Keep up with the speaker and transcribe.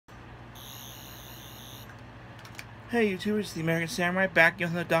Hey YouTubers, it's the American Samurai back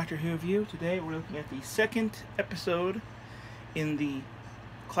with another Doctor Who review. Today we're looking at the second episode in the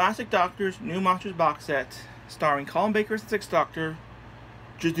Classic Doctors New Monsters box set, starring Colin Baker as the Sixth Doctor,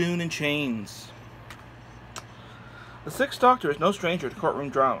 Judoon in Chains. The Sixth Doctor is no stranger to courtroom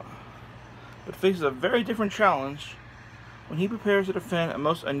drama, but faces a very different challenge when he prepares to defend a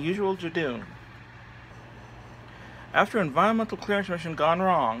most unusual judoon. After an environmental clearance mission gone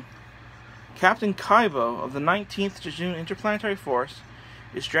wrong, Captain Kaibo of the 19th Judoon Interplanetary Force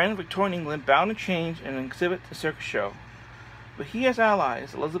is stranded in Victorian England, bound in chains in an exhibit at a circus show. But he has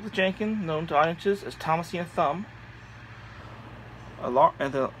allies: Elizabeth Jenkins, known to audiences as Thomasina Thumb, and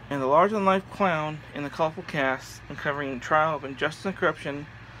the larger-than-life clown in the colorful cast, uncovering the trial of injustice and corruption.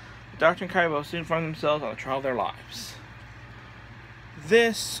 The Doctor and Kaibo soon find themselves on the trial of their lives.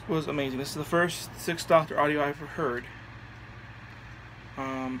 This was amazing. This is the first Sixth Doctor audio I've ever heard.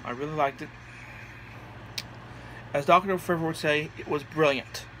 I really liked it. As Dr. Forever would say, it was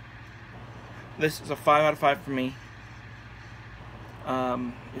brilliant. This is a 5 out of 5 for me.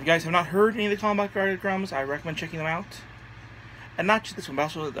 If you guys have not heard any of the Colin Baker dramas, I recommend checking them out. And not just this one, but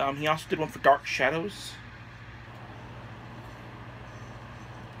also he also did one for Dark Shadows.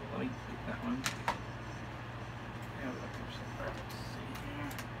 Let me get that one.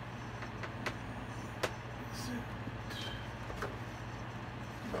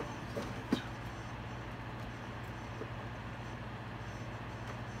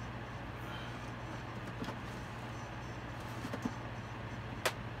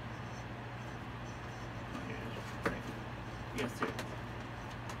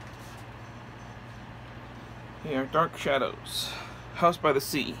 Here, Dark Shadows, House by the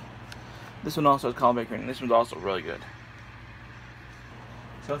Sea. This one also has Colin Baker, and this one's also really good.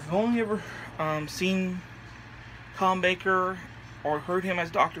 So if you've only ever seen Colin Baker or heard him as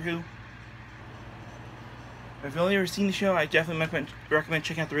Doctor Who, if you've only ever seen the show, I definitely recommend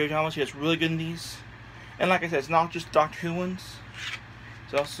checking out the radio dramas. He has really good in these. And like I said, it's not just Doctor Who ones.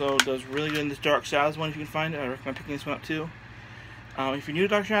 It also does really good in this Dark Shadows one if you can find it. I recommend picking this one up too. If you're new to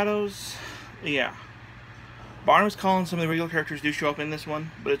Dark Shadows, yeah. Barnabas Collins, some of the regular characters do show up in this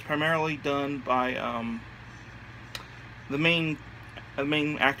one, but it's primarily done by the main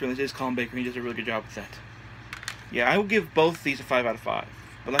actor in this is Colin Baker. He does a really good job with that. Yeah, I will give both these a 5 out of 5.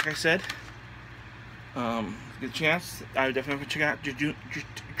 But like I said, if you get a chance, I would definitely check out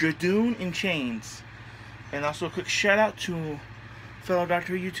Judoon in Chains. And also a quick shout out to fellow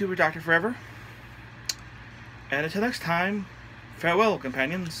Doctor Who YouTuber Dr. Forever. And until next time, farewell,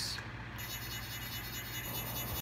 companions.